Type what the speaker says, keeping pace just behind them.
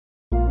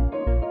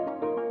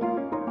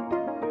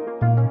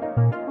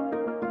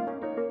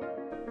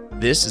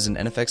This is an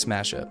NFX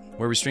Mashup,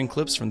 where we string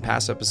clips from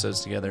past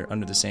episodes together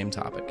under the same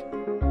topic.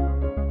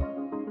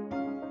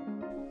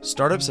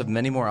 Startups have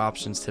many more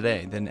options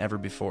today than ever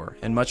before,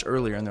 and much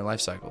earlier in their life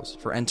cycles,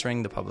 for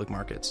entering the public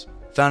markets.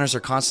 Founders are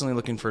constantly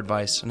looking for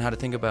advice on how to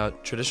think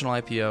about traditional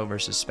IPO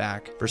versus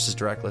SPAC versus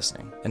direct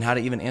listing, and how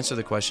to even answer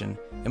the question,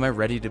 am I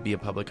ready to be a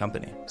public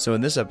company? So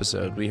in this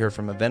episode, we hear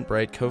from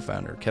Eventbrite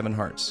co-founder Kevin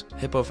Hartz,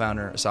 Hippo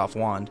founder Assaf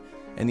Wand,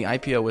 and the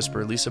IPO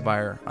whisperer Lisa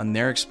Beyer on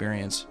their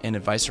experience and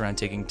advice around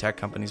taking tech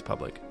companies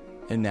public.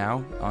 And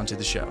now, on to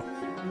the show.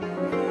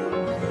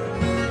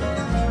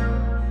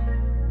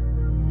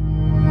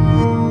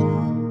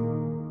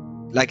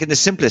 Like in the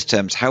simplest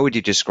terms, how would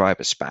you describe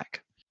a SPAC?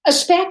 A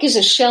SPAC is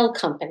a shell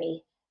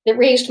company that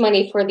raised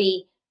money for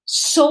the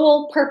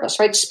sole purpose,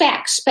 right?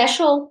 SPAC,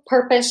 Special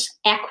Purpose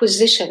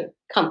Acquisition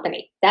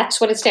Company.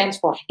 That's what it stands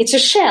for. It's a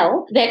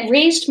shell that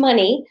raised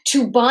money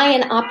to buy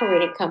an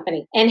operating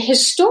company. And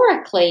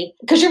historically,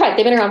 because you're right,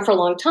 they've been around for a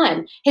long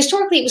time.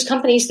 Historically, it was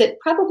companies that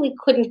probably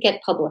couldn't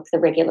get public the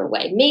regular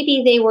way.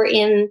 Maybe they were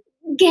in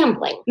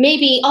gambling.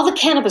 Maybe all the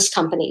cannabis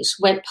companies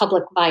went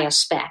public via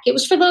SPAC. It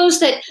was for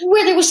those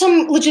where there was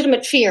some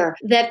legitimate fear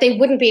that they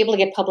wouldn't be able to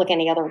get public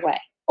any other way.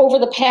 Over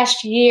the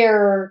past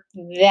year,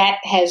 that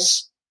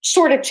has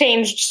sort of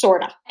changed,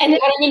 sort of. And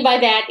what I mean by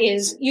that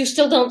is you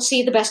still don't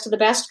see the best of the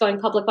best going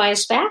public via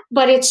SPAC,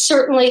 but it's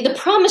certainly the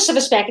promise of a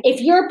SPAC. If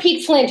you're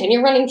Pete Flint and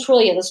you're running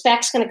Trulia, the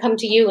SPAC's going to come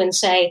to you and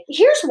say,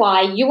 here's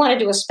why you want to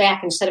do a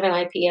SPAC instead of an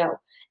IPO.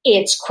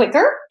 It's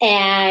quicker,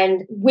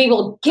 and we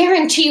will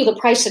guarantee you the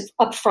price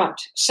up front.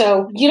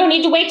 So you don't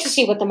need to wait to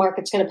see what the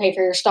market's going to pay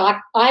for your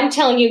stock. I'm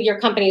telling you, your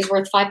company is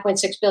worth $5.6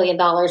 billion.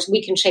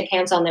 We can shake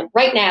hands on it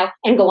right now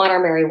and go on our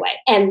merry way.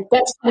 And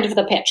that's kind of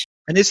the pitch.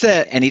 And is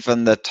there any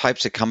from the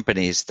types of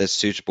companies that's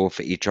suitable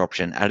for each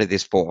option out of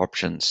these four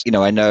options?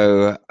 I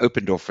know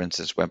Open Door, for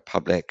instance, went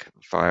public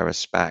via a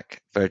SPAC.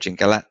 Virgin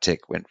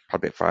Galactic went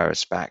public via a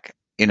SPAC.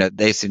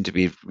 They seem to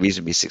be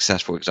reasonably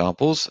successful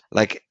examples.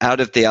 Like out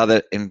of the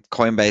other, in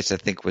Coinbase, I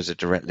think was a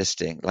direct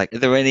listing. Like, are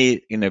there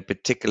any,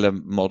 particular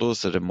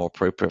models that are more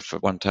appropriate for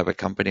one type of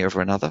company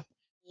over another?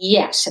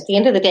 Yes. At the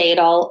end of the day, it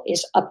all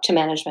is up to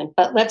management.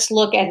 But let's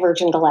look at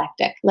Virgin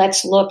Galactic.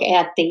 Let's look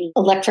at the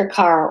electric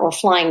car or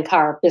flying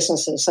car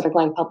businesses that are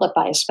going public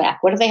by a SPAC.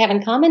 What do they have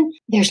in common?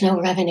 There's no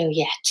revenue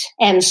yet.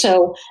 And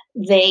so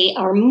they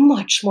are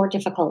much more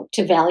difficult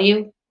to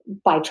value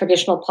by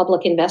traditional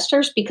public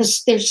investors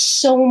because there's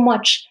so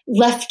much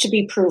left to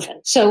be proven.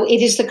 So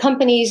it is the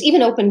companies,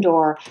 even Open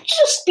Door,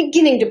 just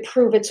beginning to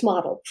prove its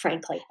model,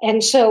 frankly.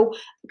 And so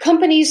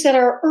companies that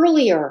are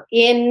earlier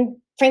in,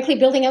 frankly,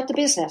 building out the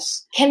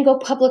business can go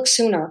public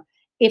sooner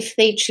if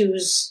they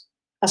choose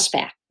a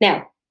SPAC.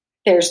 Now,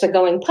 there's the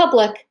going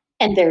public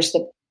and there's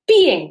the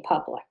being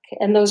public.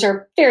 And those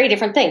are very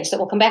different things that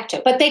we'll come back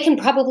to. But they can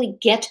probably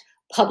get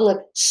public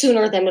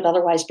sooner than would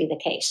otherwise be the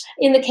case.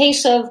 In the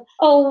case of,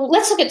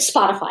 let's look at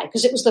Spotify,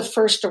 because it was the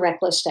first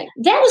direct listing.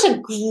 That was a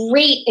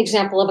great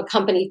example of a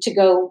company to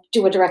go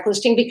do a direct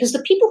listing because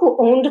the people who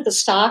owned the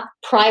stock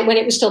when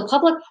it was still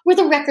public were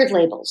the record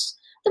labels.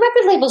 The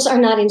record labels are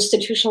not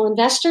institutional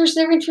investors.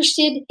 They're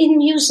interested in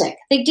music.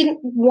 They didn't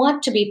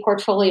want to be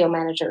portfolio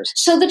managers.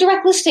 So the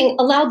direct listing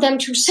allowed them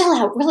to sell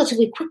out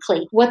relatively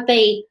quickly what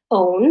they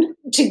owned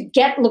to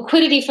get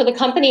liquidity for the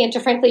company and to,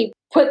 frankly,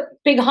 put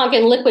big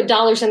honking liquid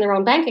dollars in their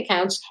own bank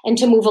accounts and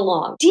to move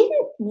along.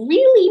 Didn't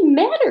really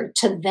matter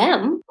to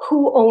them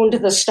who owned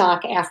the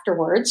stock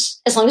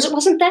afterwards, as long as it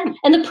wasn't them.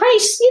 And the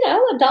price,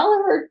 $1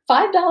 or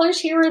 $5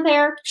 here or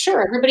there,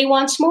 sure, everybody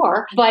wants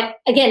more. But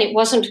again, it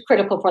wasn't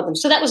critical for them.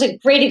 So that was a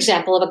great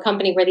example of a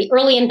company where the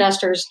early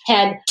investors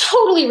had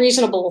totally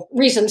reasonable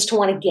reasons to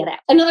want to get out.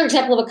 Another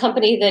example of a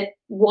company that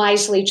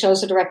wisely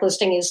chose a direct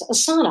listing is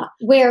Asana,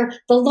 where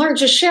the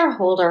largest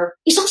shareholder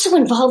is also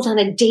involved on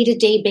a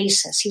day-to-day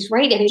basis. He's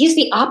right, and he's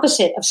the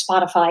opposite of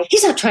Spotify.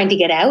 He's not trying to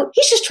get out.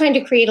 He's just trying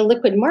to create a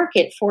liquid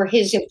market for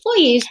his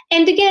employees.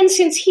 And again,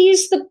 since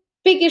he's the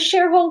biggest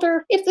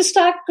shareholder, if the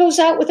stock goes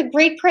out with a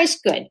great price,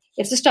 good.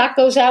 If the stock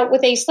goes out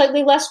with a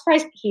slightly less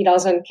price, he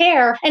doesn't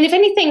care. And if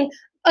anything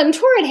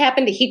untoward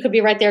happened, he could be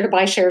right there to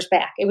buy shares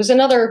back. It was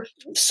another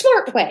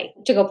smart way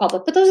to go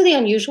public. But those are the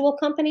unusual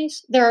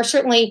companies. There are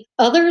certainly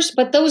others,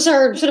 but those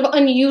are sort of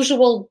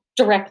unusual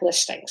direct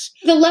listings.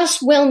 The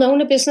less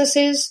well-known a business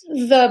is,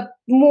 the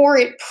more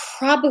it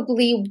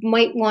probably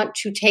might want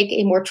to take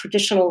a more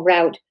traditional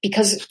route.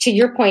 Because to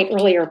your point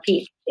earlier,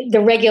 Pete,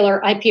 the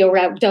regular IPO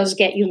route does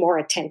get you more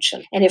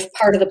attention. And if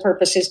part of the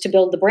purpose is to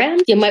build the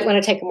brand, you might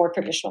want to take a more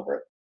traditional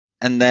route.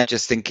 And then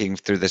just thinking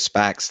through the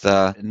SPACs,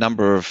 the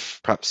number of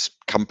perhaps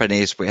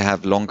companies we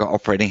have longer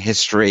operating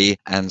history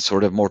and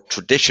sort of more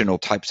traditional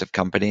types of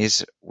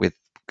companies with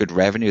good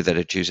revenue that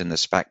are choosing the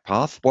SPAC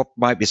path. What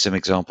might be some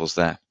examples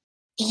there?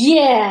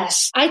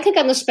 Yes. I think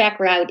on the SPAC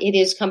route, it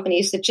is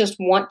companies that just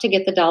want to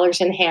get the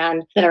dollars in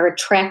hand, that are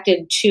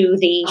attracted to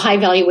the high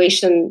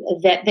valuation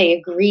that they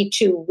agree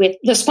to with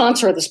the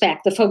sponsor of the SPAC,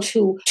 the folks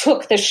who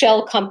took the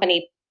shell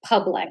company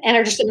public and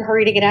are just in a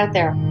hurry to get out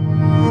there.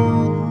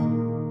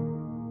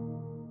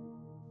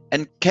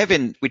 And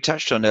Kevin, we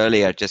touched on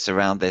earlier just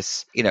around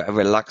this, a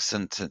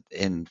reluctance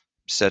in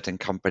certain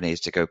companies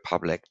to go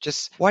public.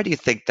 Just why do you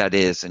think that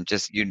is? And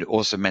just you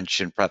also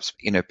mentioned perhaps,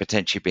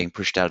 potentially being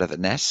pushed out of the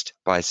nest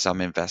by some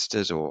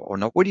investors or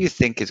not. What do you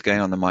think is going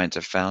on the minds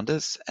of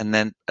founders? And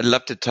then I'd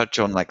love to touch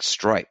on like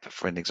Stripe,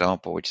 for an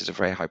example, which is a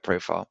very high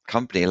profile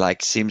company,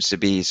 like seems to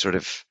be sort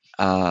of,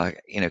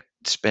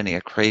 spending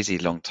a crazy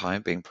long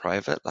time being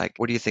private. Like,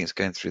 what do you think is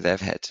going through their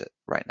heads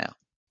right now?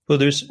 Well,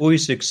 there's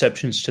always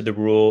exceptions to the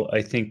rule.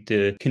 I think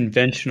the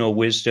conventional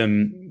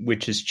wisdom,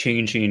 which is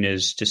changing,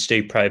 is to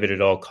stay private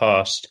at all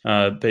costs.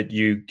 But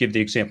you give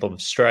the example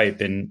of Stripe,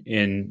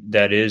 and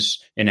that is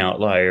an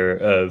outlier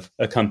of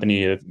a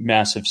company of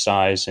massive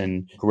size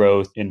and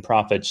growth in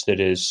profits that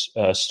is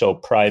still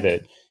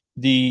private.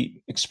 The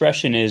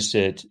expression is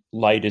that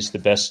light is the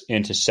best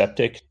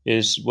antiseptic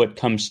is what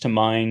comes to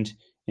mind,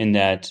 in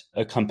that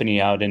a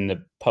company out in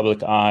the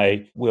public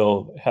eye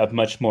will have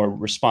much more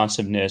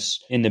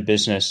responsiveness in the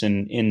business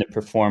and in the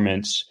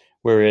performance,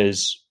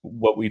 whereas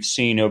what we've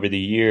seen over the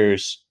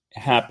years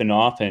happen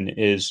often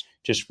is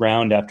just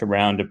round after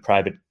round of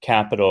private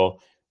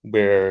capital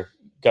where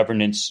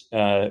governance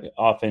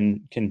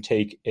often can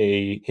take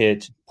a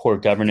hit. Poor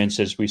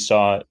governance, as we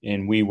saw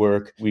in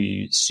WeWork,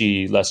 we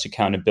see less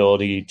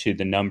accountability to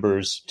the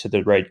numbers, to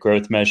the right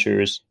growth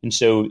measures. And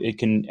so it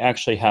can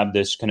actually have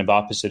this kind of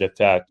opposite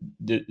effect.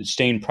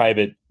 Staying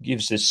private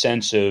gives this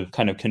sense of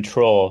kind of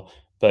control,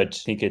 but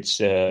I think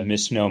it's a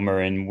misnomer.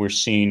 And we're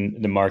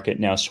seeing the market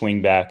now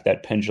swing back,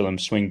 that pendulum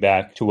swing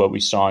back to what we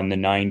saw in the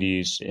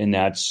 90s. And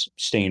that's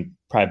staying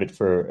private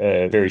for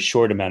a very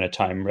short amount of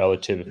time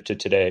relative to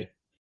today.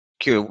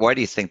 Why do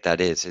you think that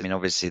is? I mean,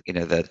 obviously,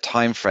 the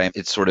time frame,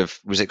 it sort of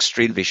was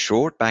extremely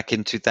short back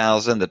in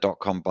 2000, the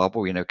dot-com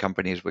bubble,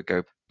 companies would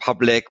go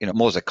public,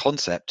 more as a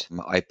concept,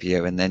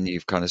 IPO, and then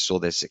you've kind of saw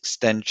this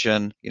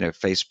extension,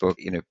 Facebook,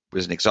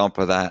 was an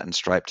example of that, and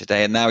Stripe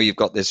today. And now you've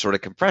got this sort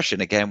of compression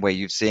again, where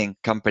you're seeing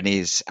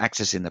companies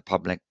accessing the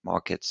public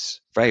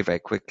markets very, very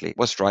quickly.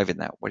 What's driving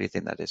that? What do you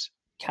think that is?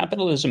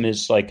 Capitalism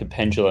is like a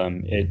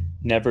pendulum. It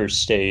never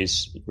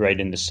stays right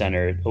in the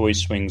center. It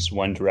always swings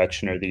one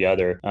direction or the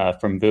other,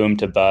 from boom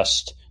to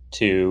bust,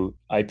 to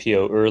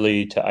IPO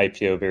early to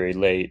IPO very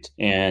late.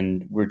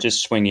 And we're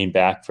just swinging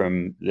back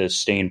from the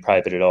staying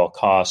private at all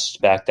costs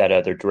back that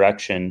other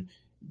direction,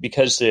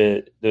 because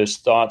those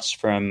thoughts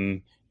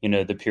from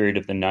the period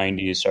of the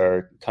 90s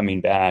are coming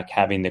back,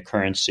 having the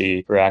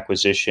currency for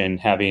acquisition,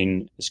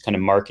 having this kind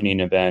of marketing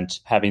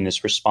event, having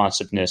this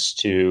responsiveness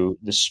to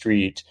the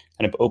street,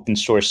 kind of open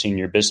sourcing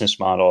your business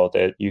model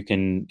that you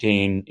can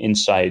gain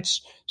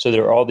insights. So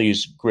there are all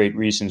these great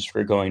reasons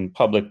for going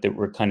public that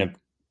were kind of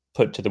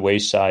put to the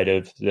wayside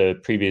of the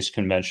previous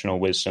conventional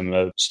wisdom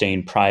of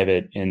staying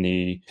private in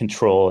the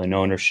control and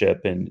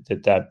ownership and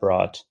that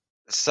brought.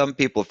 Some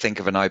people think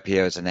of an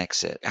IPO as an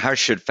exit. How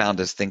should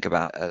founders think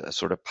about a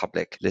sort of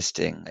public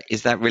listing?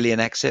 Is that really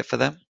an exit for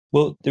them?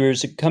 Well, there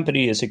was a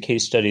company as a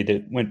case study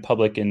that went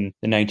public in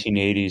the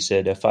 1980s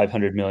at a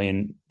 $500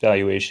 million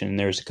valuation.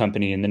 There was a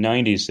company in the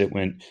 90s that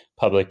went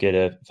public at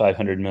a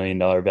 $500 million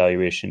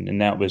valuation, and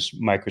that was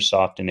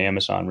Microsoft and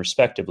Amazon,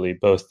 respectively,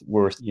 both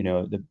worth,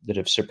 that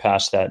have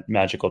surpassed that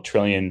magical $1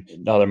 trillion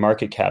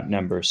market cap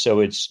number. So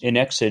an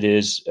exit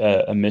is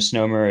a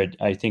misnomer.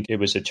 I think it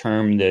was a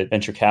term that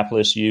venture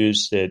capitalists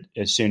used, that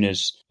as soon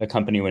as a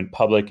company went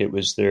public, it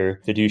was their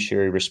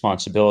fiduciary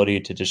responsibility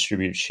to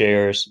distribute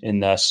shares,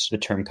 and thus the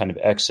term kind of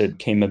exit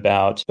came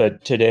about.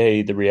 But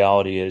today, the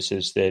reality is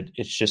that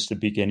it's just the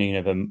beginning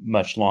of a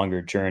much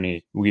longer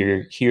journey.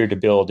 We're here to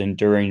build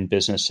enduring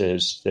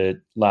businesses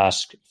that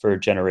last for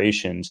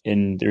generations.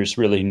 And there's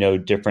really no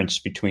difference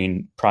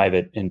between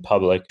private and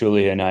public.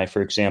 Julia and I,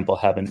 for example,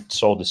 haven't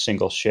sold a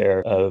single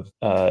share of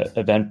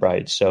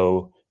Eventbrite.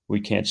 So we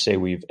can't say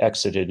we've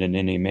exited in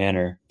any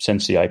manner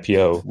since the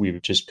IPO.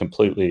 We've just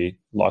completely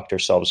locked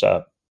ourselves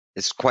up.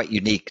 It's quite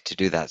unique to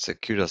do that. So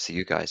kudos to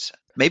you guys.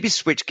 Maybe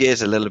switch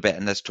gears a little bit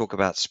and let's talk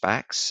about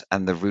SPACs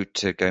and the route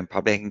to going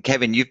public. And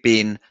Kevin, you've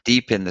been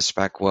deep in the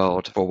SPAC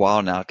world for a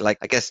while now.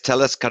 I guess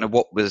tell us kind of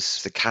what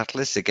was the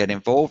catalyst to get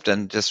involved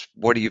and just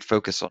what do you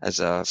focus on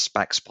as a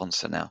SPAC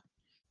sponsor now?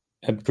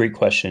 A great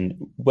question.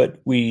 What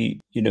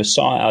we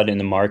saw out in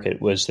the market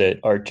was that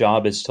our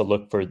job is to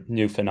look for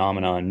new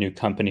phenomena, new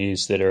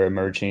companies that are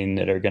emerging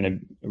that are going to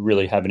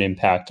really have an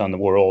impact on the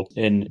world.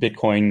 And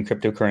Bitcoin,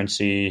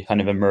 cryptocurrency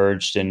kind of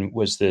emerged and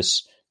was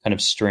this kind of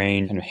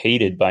strange, kind of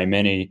hated by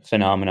many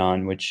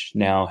phenomenon, which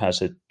now has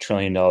 $1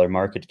 trillion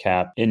market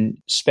cap. And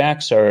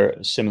SPACs are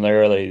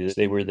similarly,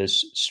 they were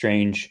this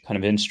strange kind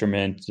of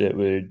instrument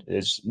that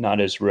is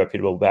not as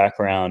reputable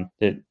background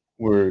that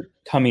were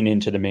coming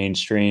into the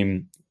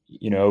mainstream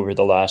over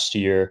the last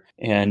year.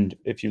 And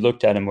if you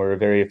looked at them, are a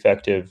very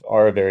effective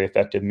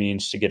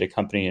means to get a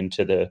company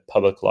into the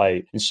public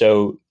light. And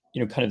so,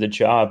 kind of the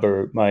job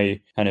or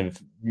my kind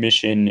of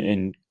mission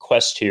and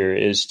quest here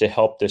is to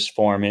help this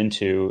form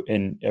into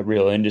a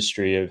real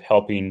industry of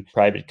helping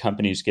private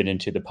companies get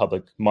into the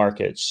public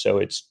markets. So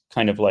it's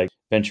kind of like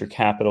venture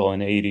capital in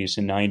the 80s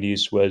and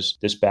 90s was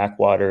this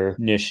backwater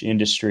niche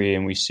industry.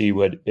 And we see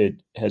what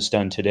it has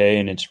done today.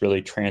 And it's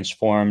really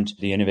transformed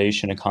the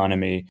innovation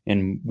economy.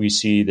 And we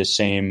see the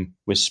same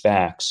with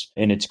SPACs.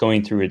 And it's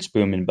going through its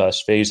boom and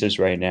bust phases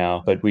right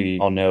now. But we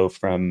all know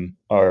from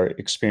our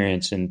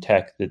experience in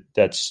tech that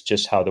that's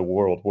just how the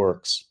world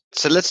works.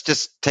 So let's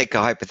just take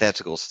a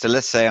hypothetical. So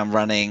let's say I'm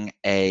running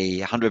a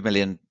 100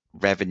 million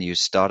revenue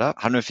startup,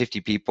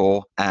 150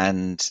 people,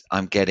 and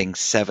I'm getting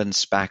 7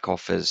 SPAC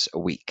offers a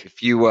week.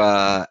 If you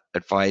were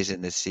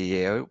advising the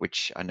CEO,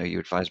 which I know you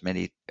advise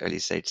many early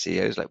stage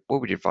CEOs, like what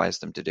would you advise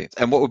them to do?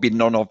 And what would be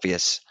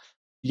non-obvious?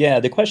 Yeah,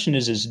 the question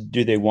is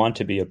do they want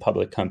to be a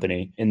public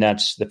company? And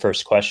that's the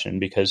first question,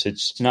 because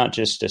it's not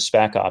just a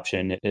SPAC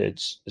option.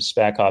 It's a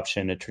SPAC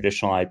option, a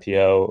traditional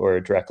IPO, or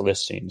a direct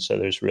listing. So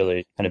there's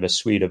really kind of a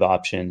suite of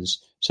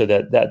options. So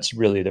that's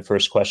really the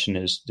first question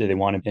is, do they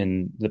want to be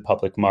in the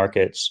public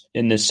markets?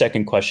 And the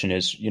second question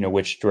is,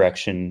 which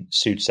direction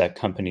suits that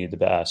company the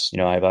best?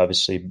 I've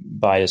obviously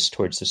biased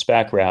towards the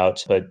SPAC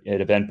route, but at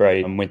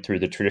Eventbrite, I went through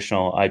the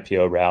traditional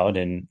IPO route.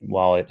 And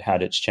while it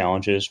had its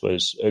challenges,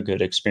 was a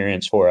good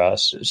experience for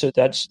us. So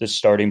that's the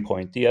starting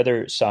point. The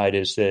other side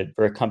is that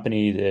for a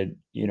company that,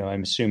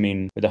 I'm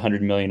assuming with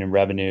 100 million in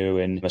revenue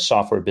and a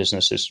software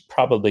business has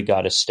probably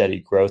got a steady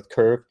growth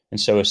curve.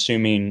 And so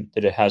assuming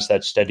that it has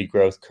that steady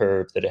growth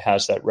curve, that it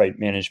has that right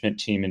management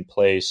team in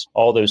place,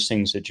 all those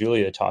things that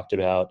Julia talked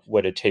about,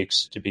 what it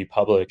takes to be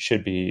public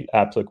should be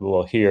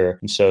applicable here.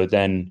 And so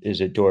then is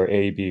it door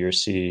A, B, or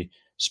C,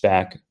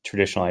 SPAC,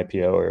 traditional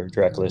IPO, or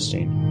direct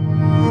listing?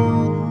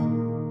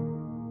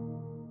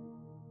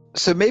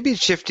 So maybe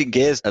shifting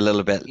gears a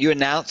little bit, you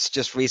announced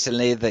just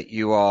recently that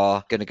you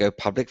are going to go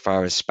public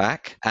via a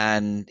SPAC.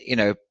 And,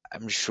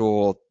 I'm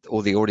sure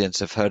all the audience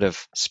have heard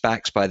of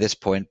SPACs by this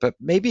point, but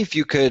maybe if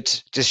you could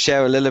just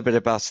share a little bit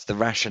about the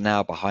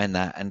rationale behind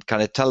that and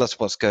kind of tell us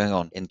what's going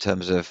on in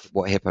terms of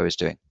what Hippo is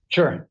doing.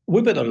 Sure.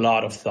 We put a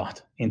lot of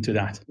thought into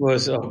that.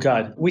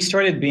 We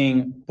started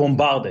being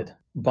bombarded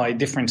by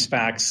different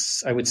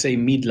SPACs, I would say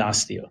mid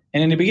last year.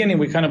 And in the beginning,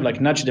 we kind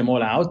of nudged them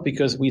all out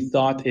because we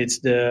thought it's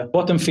the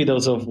bottom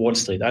feeders of Wall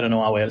Street. I don't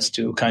know how else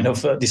to kind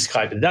of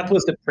describe it. That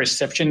was the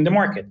perception in the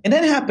market. And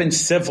then happened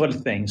several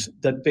things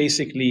that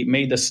basically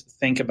made us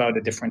think about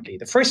it differently.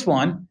 The first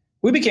one,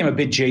 we became a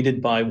bit jaded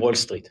by Wall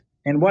Street.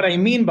 And what I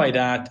mean by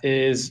that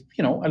is,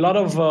 a lot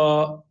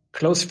of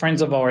close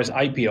friends of ours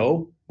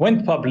IPO,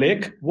 went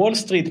public, Wall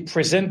Street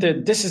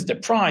presented, this is the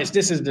price,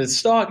 this is the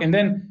stock, and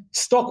then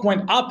stock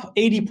went up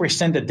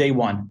 80% at day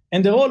one.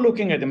 And they're all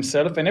looking at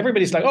themselves, and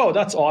everybody's like, oh,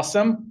 that's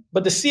awesome.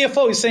 But the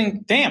CFO is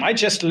saying, damn, I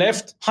just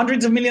left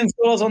hundreds of millions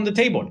of dollars on the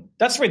table.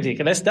 That's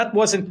ridiculous. That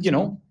wasn't,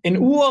 And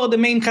who are the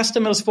main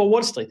customers for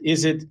Wall Street?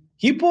 Is it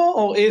Hippo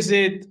or is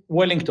it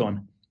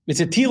Wellington?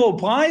 Is it T. Rowe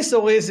Price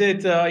or is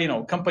it,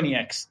 Company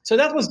X? So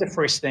that was the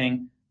first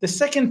thing. The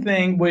second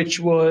thing, which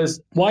was,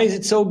 why is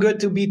it so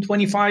good to be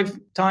 25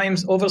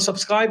 times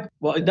oversubscribed?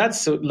 Well,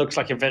 that looks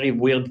like a very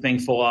weird thing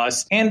for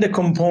us. And the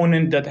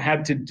component that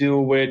had to do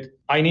with,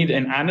 I need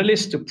an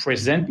analyst to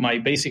present my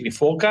basically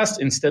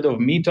forecast instead of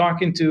me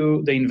talking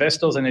to the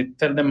investors and I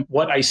tell them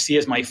what I see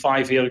as my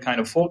 5-year kind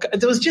of forecast.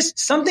 There was just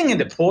something in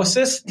the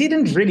process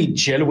didn't really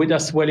gel with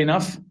us well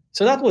enough.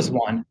 So that was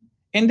one.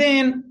 And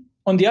then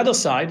on the other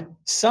side,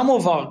 some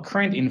of our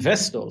current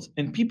investors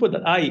and people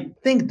that I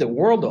think the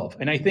world of,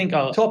 and I think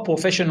are top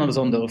professionals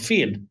on the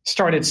field,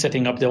 started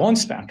setting up their own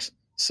SPACs.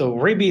 So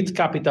Rebit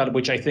Capital,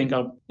 which I think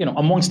are,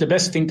 amongst the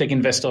best fintech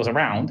investors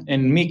around,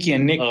 and Mickey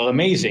and Nick are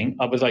amazing.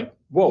 I was like,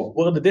 whoa,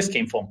 where did this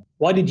came from?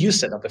 Why did you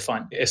set up a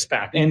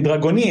SPAC? And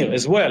Dragoneer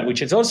as well,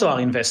 which is also our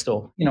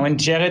investor, and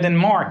Jared and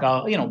Mark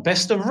are,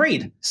 best of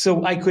breed.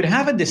 So I could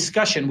have a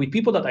discussion with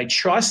people that I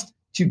trust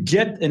to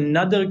get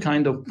another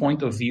kind of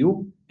point of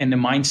view and the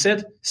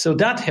mindset. So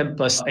that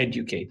helped us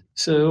educate.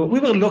 So we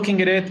were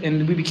looking at it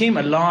and we became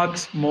a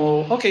lot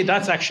more, okay,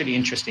 that's actually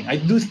interesting. I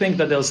do think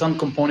that there are some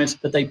components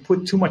that I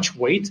put too much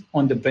weight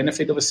on the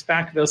benefit of a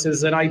SPAC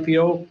versus an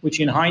IPO, which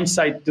in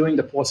hindsight, doing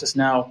the process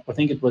now, I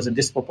think it was a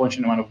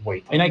disproportionate amount of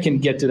weight. And I can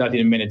get to that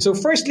in a minute. So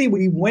firstly,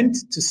 we went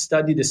to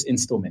study this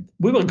instrument.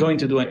 We were going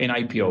to do an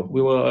IPO.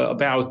 We were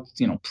about,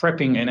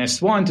 prepping an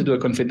S1 to do a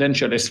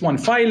confidential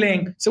S1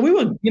 filing. So we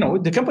were,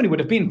 the company would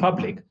have been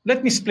public.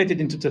 Let me split it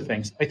into two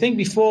things. I think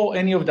before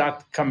any of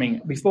that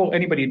before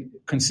anybody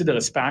consider a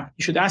SPAC,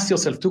 you should ask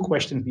yourself two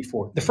questions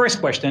before. The first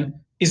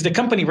question, is the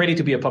company ready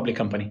to be a public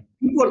company?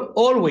 People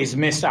always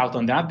miss out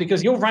on that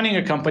because you're running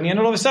a company and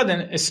all of a sudden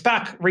a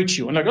SPAC reach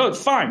you and like, oh,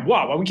 fine,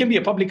 wow, we can be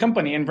a public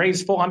company and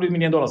raise $400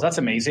 million. That's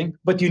amazing.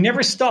 But you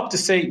never stop to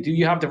say, do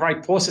you have the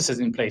right processes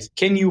in place?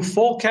 Can you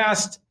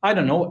forecast,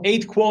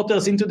 8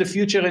 quarters into the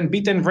future and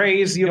beat and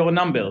raise your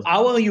numbers?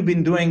 How have you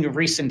been doing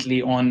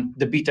recently on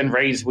the beat and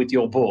raise with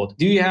your board?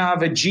 Do you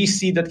have a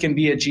GC that can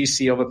be a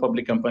GC of a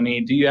public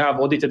company? Do you have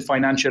audited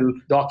financial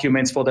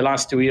documents for the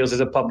last 2 years as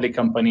a public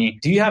company?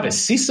 Do you have a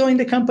CISO in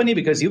the company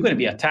because you're going to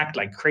be attacked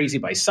like crazy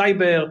by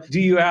cyber? Do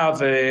you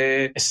have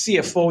a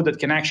CFO that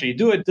can actually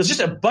do it? There's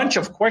just a bunch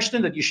of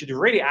questions that you should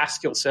really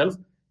ask yourself,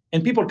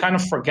 and people kind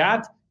of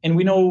forget And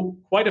we know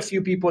quite a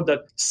few people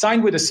that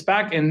signed with a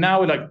SPAC and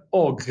now we're like,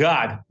 oh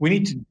God, we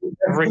need to do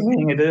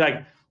everything. And they're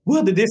like,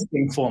 where did this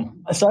came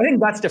from? So I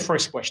think that's the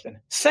first question.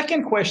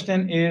 Second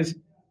question is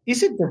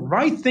it the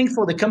right thing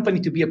for the company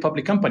to be a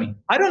public company?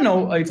 I don't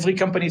know if every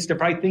company is the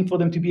right thing for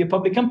them to be a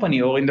public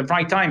company or in the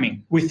right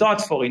timing. We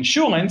thought for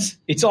insurance,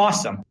 it's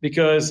awesome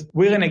because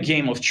we're in a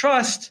game of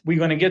trust. We're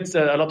going to get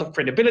a lot of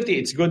credibility.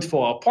 It's good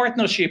for our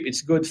partnership.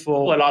 It's good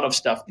for a lot of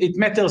stuff. It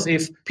matters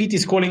if Pete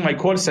is calling my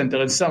call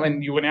center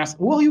and you're going to ask,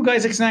 who are you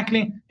guys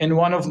exactly? And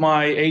one of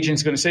my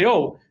agents is going to say,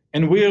 oh,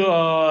 and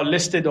we're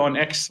listed on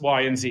X,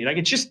 Y, and Z. Like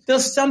it just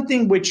does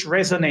something which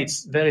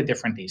resonates very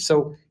differently.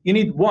 So you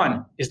need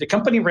one, is the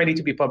company ready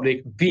to be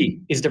public?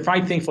 B, is the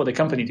right thing for the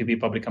company to be a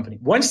public company?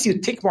 Once you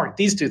tick mark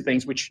these two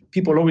things, which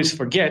people always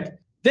forget,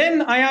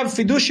 then I have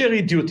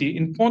fiduciary duty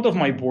in front of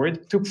my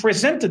board to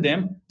present to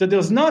them that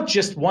there's not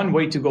just one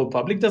way to go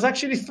public. There's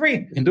actually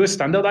three. We can do a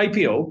standard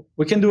IPO,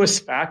 we can do a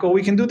SPAC, or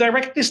we can do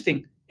direct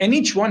listing. And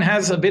each one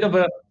has a bit of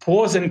a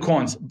pros and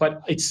cons,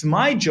 but it's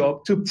my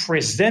job to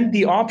present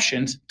the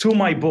options to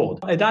my board.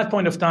 At that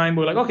point of time,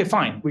 we're like, okay,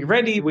 fine. We're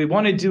ready. We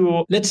want to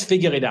do, let's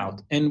figure it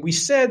out. And we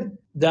said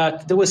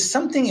that there was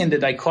something in the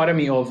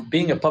dichotomy of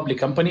being a public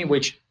company,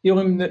 which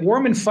you're in the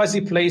warm and fuzzy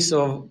place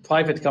of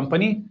private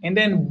company. And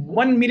then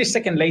 1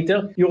 millisecond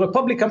later, you're a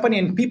public company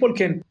and people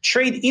can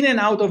trade in and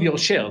out of your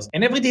shares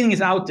and everything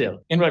is out there.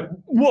 And we're like,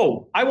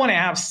 whoa, I want to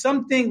have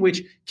something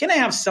which, can I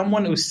have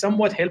someone who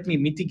somewhat helped me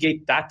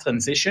mitigate that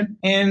transition?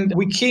 And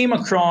we came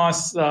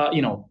across,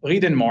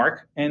 Reed and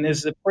Mark. And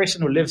as a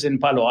person who lives in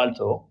Palo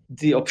Alto,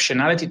 the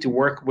optionality to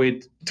work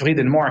with Reed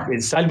and Mark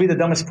is, I'll be the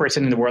dumbest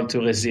person in the world to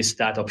resist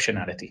that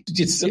optionality.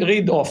 It's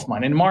Reed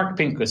Hoffman and Mark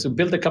Pincus who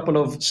built a couple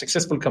of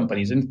successful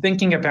companies and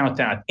thinking about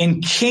that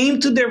and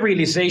came to the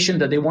realization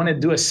that they want to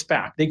do a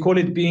SPAC. They call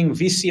it being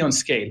VC on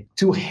scale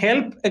to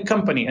help a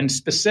company and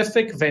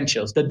specific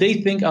ventures that they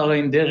think are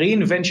in the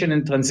reinvention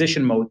and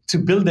transition mode to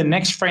build the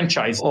next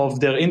franchise of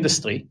their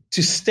industry,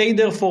 to stay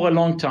there for a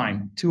long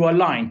time, to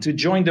align, to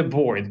join the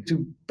board,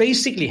 to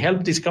basically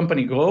help this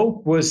company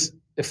grow was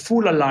a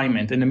full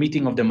alignment and a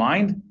meeting of the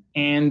mind.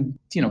 And,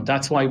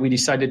 that's why we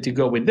decided to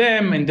go with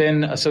them. And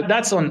then, so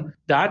that's on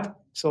that.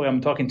 Sorry,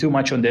 I'm talking too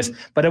much on this,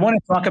 but I want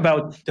to talk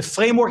about the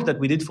framework that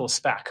we did for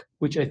SPAC,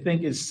 which I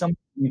think is something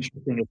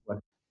interesting as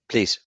well.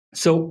 Please.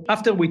 So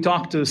after we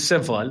talked to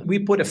several, we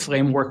put a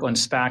framework on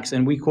SPACs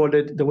and we called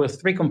it, there were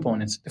 3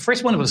 components. The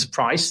first one was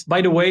price.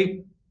 By the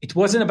way, it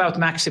wasn't about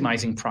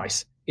maximizing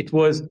price. It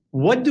was,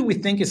 what do we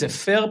think is a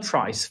fair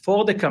price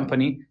for the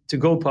company to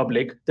go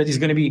public that is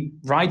going to be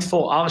right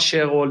for our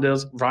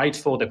shareholders, right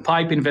for the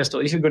pipe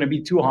investor? If it's going to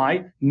be too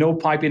high, no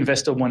pipe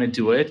investor want to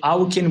do it.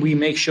 How can we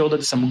make sure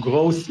that some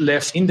growth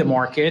left in the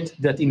market,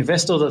 that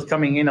investors that are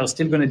coming in are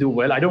still going to do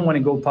well? I don't want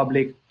to go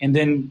public and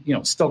then,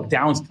 stock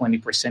down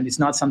 20%. It's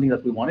not something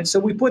that we wanted. So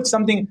we put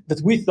something that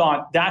we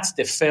thought that's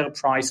the fair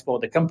price for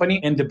the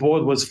company, and the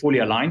board was fully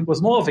aligned. It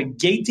was more of a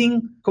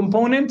gating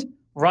component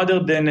rather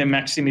than a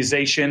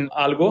maximization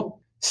algo.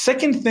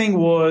 Second thing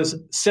was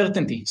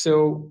certainty.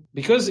 So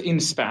because in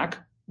SPAC,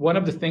 one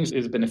of the things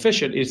is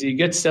beneficial is you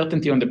get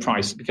certainty on the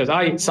price, because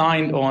I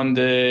signed on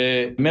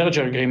the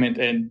merger agreement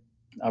in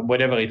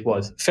whatever it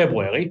was,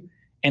 February,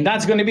 and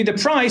that's going to be the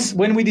price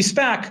when we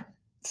de-SPAC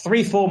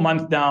 3-4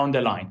 months down the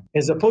line,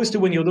 as opposed to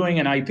when you're doing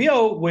an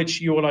IPO, which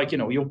you're like,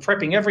 you're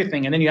prepping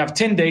everything. And then you have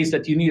 10 days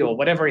that you need, or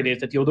whatever it is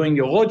that you're doing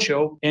your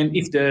roadshow. And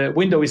if the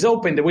window is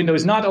open, the window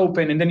is not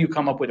open, and then you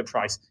come up with a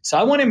price. So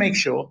I want to make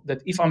sure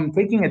that if I'm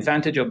taking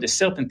advantage of the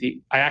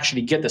certainty, I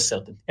actually get the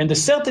certainty. And the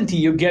certainty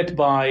you get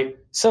by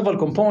several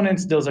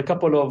components. There's a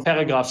couple of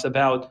paragraphs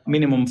about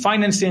minimum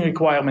financing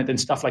requirement and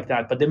stuff like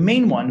that. But the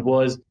main one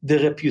was the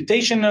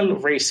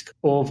reputational risk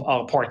of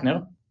our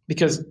partner,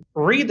 because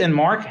Reed and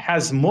Mark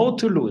has more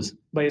to lose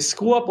by a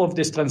screw up of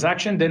this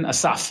transaction than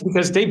Assaf,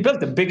 because they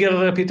built a bigger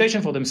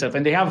reputation for themselves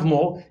and they have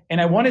more. And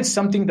I wanted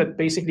something that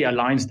basically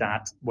aligns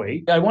that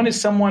way. I wanted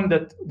someone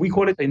that we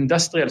call it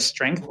industrial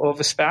strength of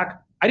a SPAC.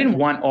 I didn't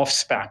want off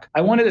SPAC.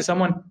 I wanted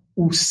someone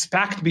who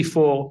SPAC'd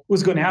before,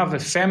 who's going to have a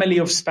family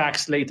of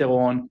SPACs later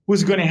on,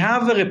 who's going to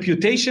have a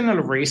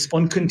reputational risk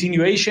on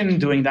continuation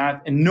doing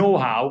that, and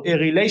know-how, a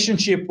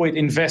relationship with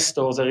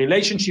investors, a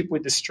relationship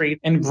with the street,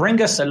 and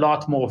bring us a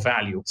lot more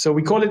value. So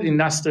we call it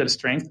industrial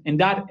strength, and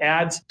that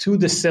adds to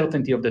the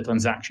certainty of the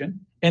transaction.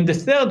 And the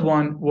third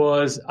one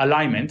was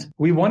alignment.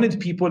 We wanted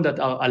people that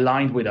are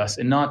aligned with us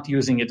and not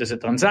using it as a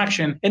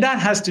transaction. And that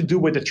has to do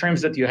with the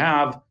terms that you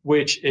have,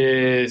 which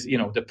is,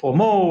 the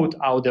promote,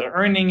 how they're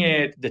earning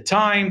it, the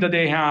time that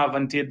they have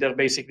until they're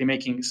basically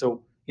making.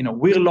 So,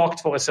 we're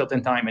locked for a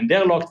certain time and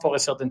they're locked for a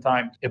certain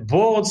time. A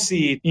board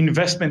seat,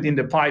 investment in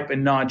the pipe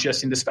and not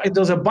just in the SPAC.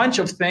 There's a bunch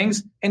of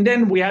things. And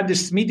then we had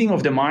this meeting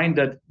of the mind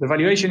that the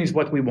valuation is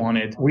what we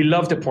wanted. We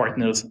love the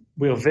partners.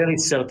 We're very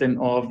certain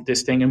of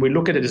this thing. And we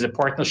look at it as a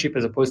partnership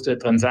as opposed to a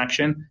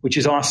transaction, which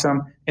is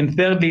awesome. And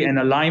thirdly, an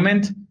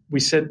alignment. We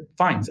said,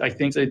 fine, I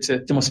think it's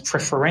the most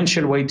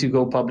preferential way to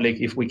go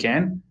public if we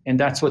can. And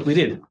that's what we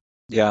did.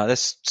 Yeah,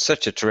 that's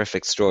such a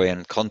terrific story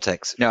and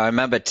context. I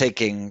remember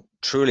taking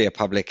Trulia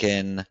public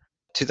in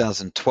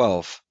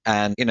 2012.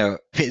 And,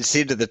 it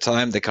seemed at the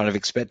time the kind of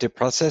expected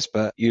process,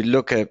 but you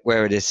look at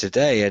where it is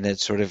today and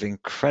it's sort of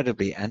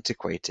incredibly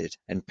antiquated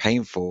and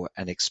painful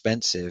and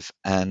expensive.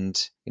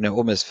 And,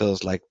 almost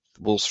feels like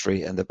Wall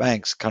Street and the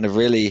banks kind of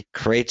really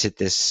created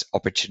this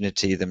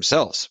opportunity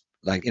themselves.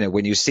 Like,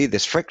 when you see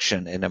this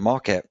friction in a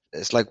market,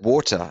 it's like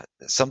water.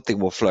 Something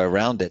will flow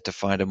around it to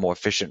find a more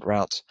efficient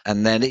route.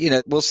 And then,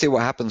 we'll see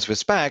what happens with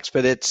SPACs,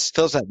 but it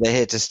feels like they're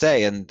here to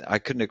stay. And I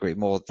couldn't agree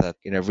more that,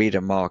 Reed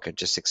and Mark are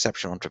just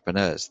exceptional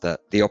entrepreneurs, that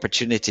the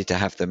opportunity to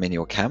have them in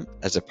your camp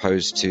as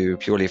opposed to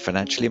purely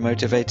financially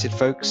motivated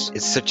folks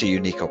is such a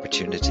unique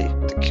opportunity.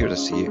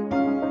 Kudos to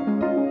you.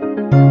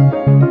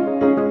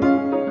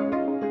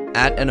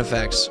 At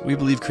NFX, we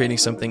believe creating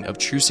something of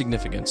true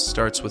significance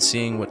starts with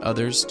seeing what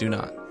others do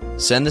not.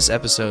 Send this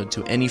episode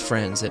to any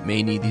friends that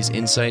may need these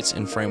insights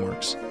and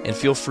frameworks, and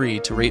feel free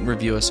to rate and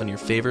review us on your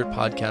favorite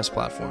podcast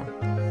platform.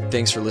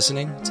 Thanks for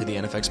listening to the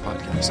NFX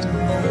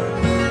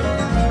Podcast.